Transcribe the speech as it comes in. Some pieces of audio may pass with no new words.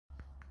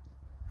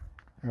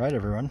Alright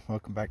everyone,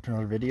 welcome back to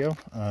another video.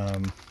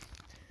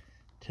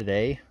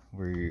 Today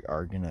we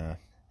are gonna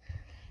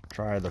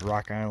try the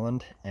Rock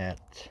Island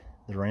at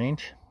the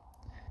range.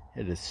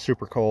 It is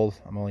super cold.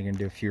 I'm only gonna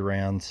do a few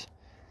rounds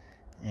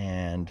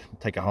and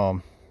take it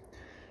home,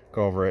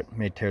 go over it,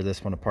 may tear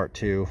this one apart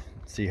too,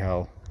 see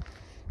how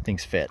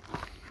things fit.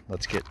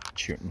 Let's get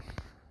shooting.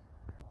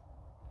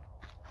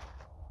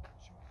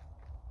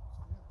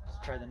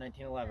 Let's try the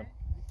 1911.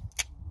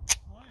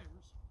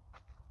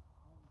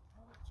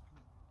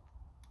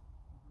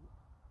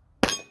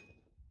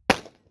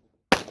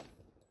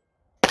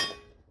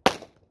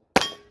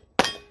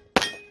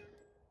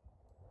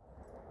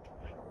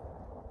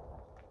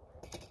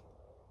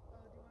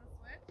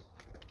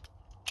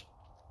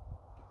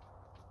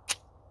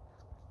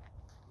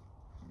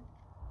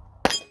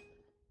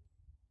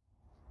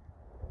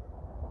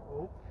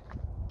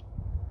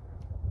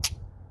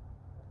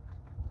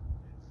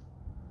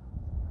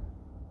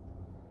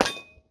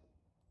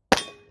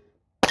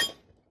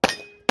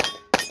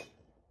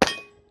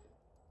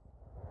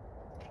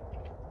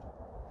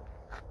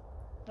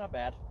 Not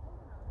bad.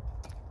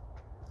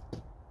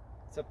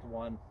 Except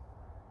one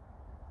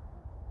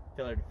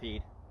failure to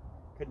feed.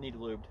 Could need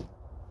lubed.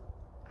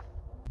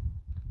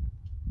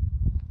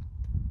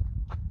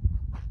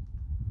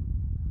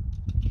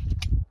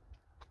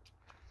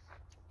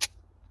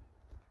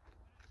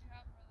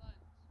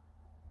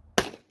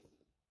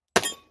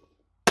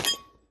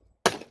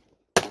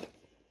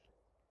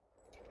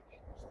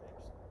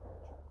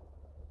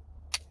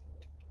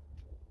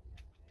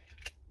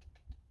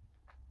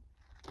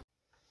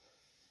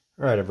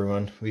 Alright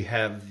everyone, we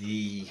have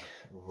the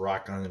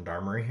Rock Island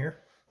Armory here.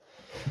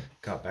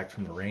 Got back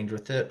from the range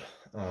with it.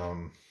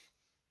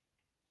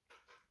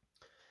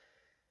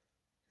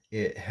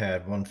 It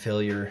had one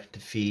failure to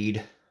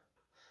feed.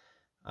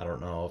 I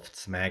don't know if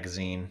it's the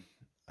magazine.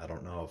 I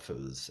don't know if it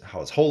was how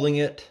it's holding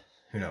it.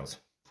 Who knows?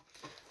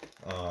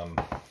 The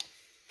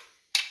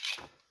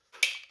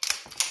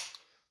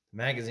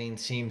magazine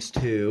seems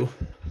to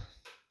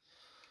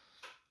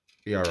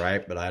be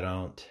alright, but I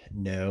don't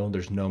know.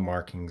 There's no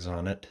markings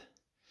on it.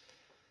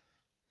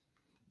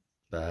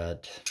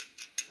 But,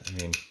 I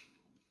mean,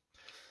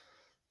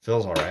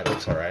 feels alright,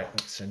 looks alright.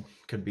 Like I said,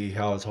 could be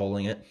how I was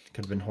holding it.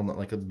 Could have been holding it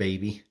like a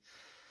baby.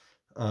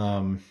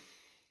 And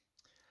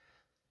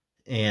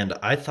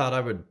I thought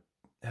I would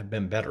have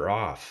been better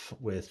off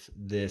with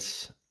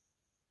this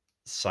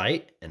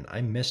sight, and I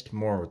missed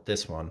more with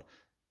this one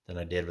than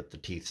I did with the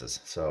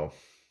Teeth's. So,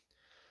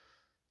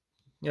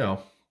 you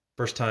know,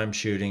 first time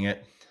shooting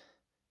it.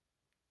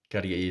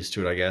 Got to get used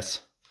to it, I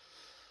guess.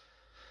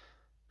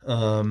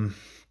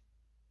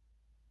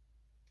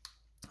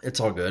 It's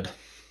all good.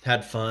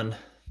 Had fun.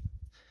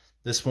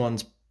 This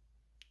one's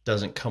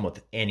doesn't come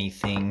with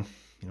anything.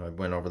 You know, I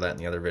went over that in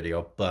the other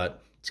video,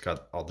 but it's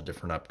got all the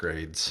different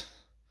upgrades.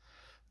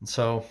 And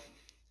so,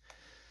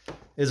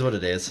 is what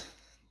it is.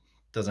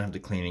 Doesn't have the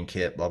cleaning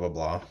kit, blah,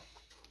 blah,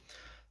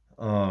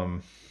 blah.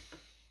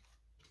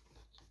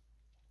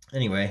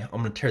 Anyway,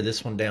 I'm going to tear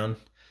this one down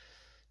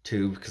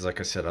too, because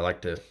like I said, I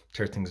like to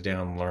tear things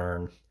down,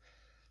 learn,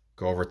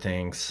 go over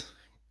things,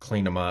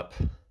 clean them up,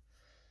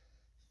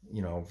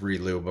 you know,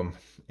 re-lube them,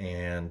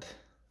 and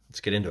let's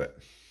get into it.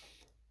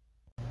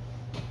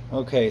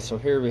 Okay, so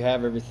here we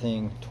have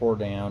everything tore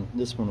down.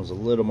 This one was a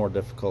little more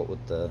difficult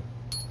with the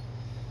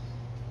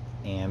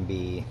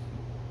ambi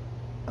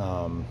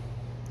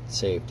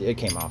safety. It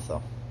came off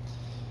though,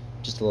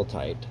 just a little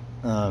tight.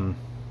 And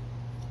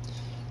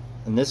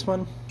this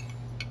one,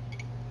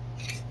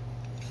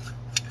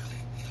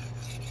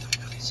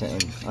 same.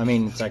 I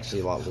mean, it's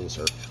actually a lot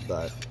looser,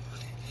 but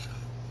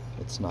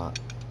it's not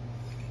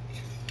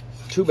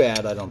too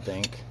bad, I don't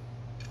think.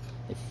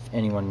 If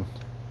anyone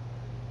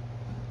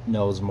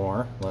knows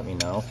more, let me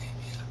know.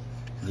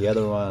 The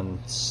other one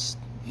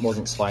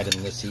wasn't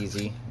sliding this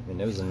easy. I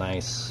mean, it was a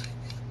nice...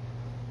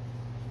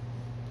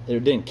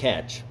 It didn't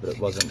catch, but it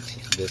wasn't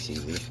this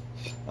easy.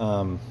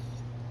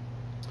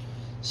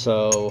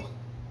 So,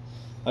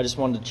 I just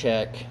wanted to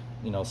check,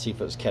 you know, see if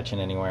it was catching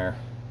anywhere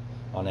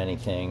on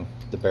anything.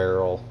 The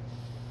barrel,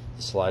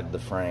 the slide of the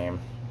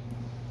frame,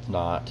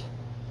 not.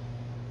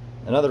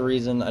 Another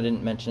reason I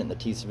didn't mention it in the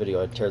Teeth's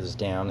video, I'd tear this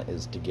down,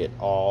 is to get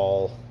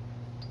all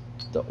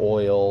the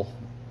oil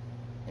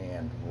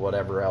and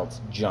whatever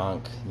else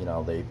junk, you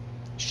know, they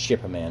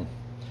ship them in.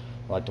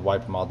 I like to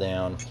wipe them all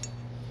down,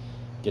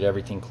 get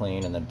everything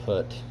clean, and then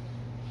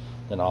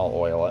then I'll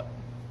oil it.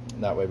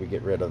 That way we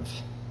get rid of,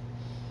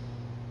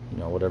 you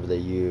know, whatever they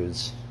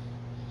use,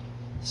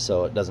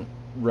 so it doesn't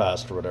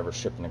rust or whatever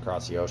shipping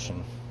across the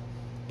ocean.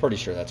 Pretty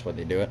sure that's why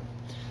they do it.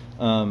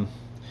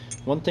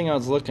 One thing I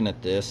was looking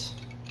at this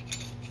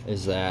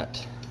is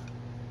that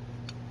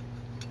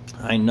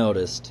I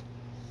noticed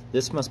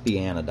this must be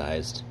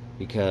anodized,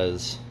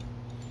 because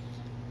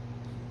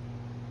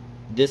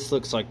this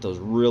looks like those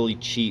really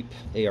cheap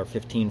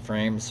AR-15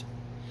 frames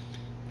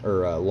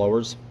or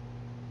lowers,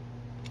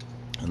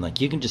 and like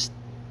you can just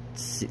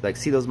see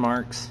those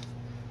marks.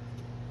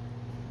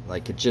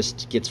 Like, it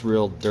just gets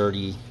real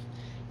dirty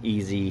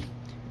easy.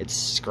 It's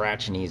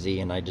scratching easy,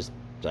 and I just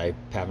I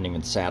haven't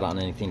even sat on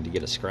anything to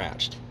get it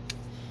scratched.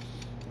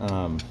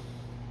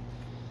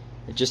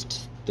 It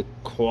just, the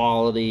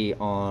quality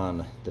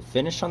on the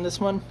finish on this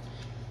one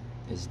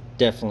is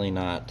definitely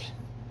not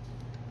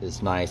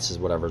as nice as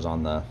whatever's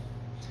on the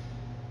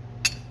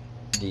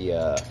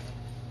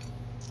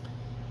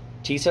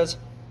Tisas,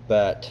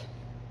 but,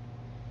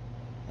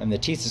 and the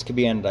Tisas could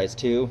be anodized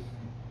too,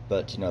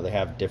 but you know, they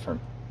have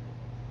different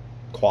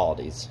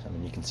qualities. I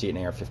mean, you can see it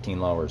in AR-15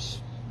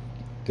 lowers,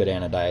 good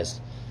anodized,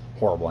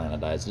 horrible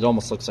anodized. It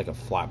almost looks like a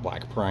flat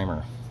black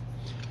primer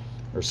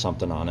or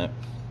something on it.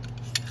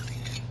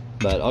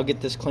 But I'll get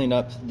this cleaned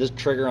up. This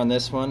trigger on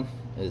this one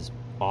is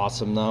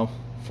awesome though,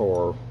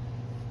 for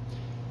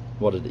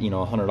what it, you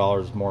know,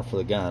 $100 more for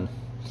the gun.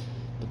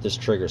 But this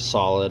trigger's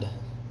solid.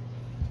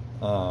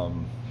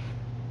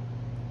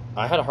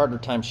 I had a harder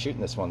time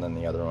shooting this one than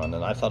the other one,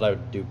 and I thought I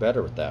would do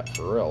better with that,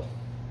 for real.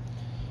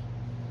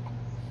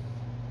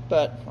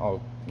 But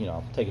I'll, you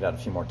know, take it out a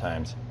few more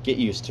times, get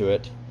used to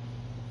it.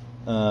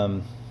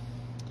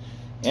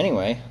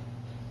 Anyway,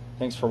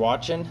 thanks for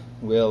watching.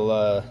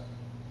 We'll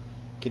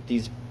get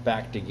these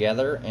back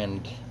together,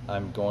 and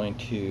I'm going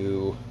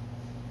to,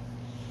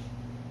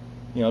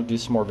 you know, do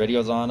some more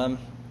videos on them,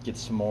 get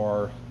some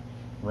more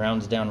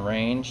rounds down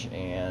range,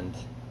 and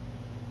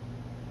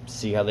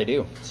see how they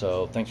do.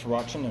 So thanks for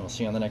watching, and we'll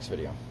see you on the next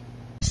video.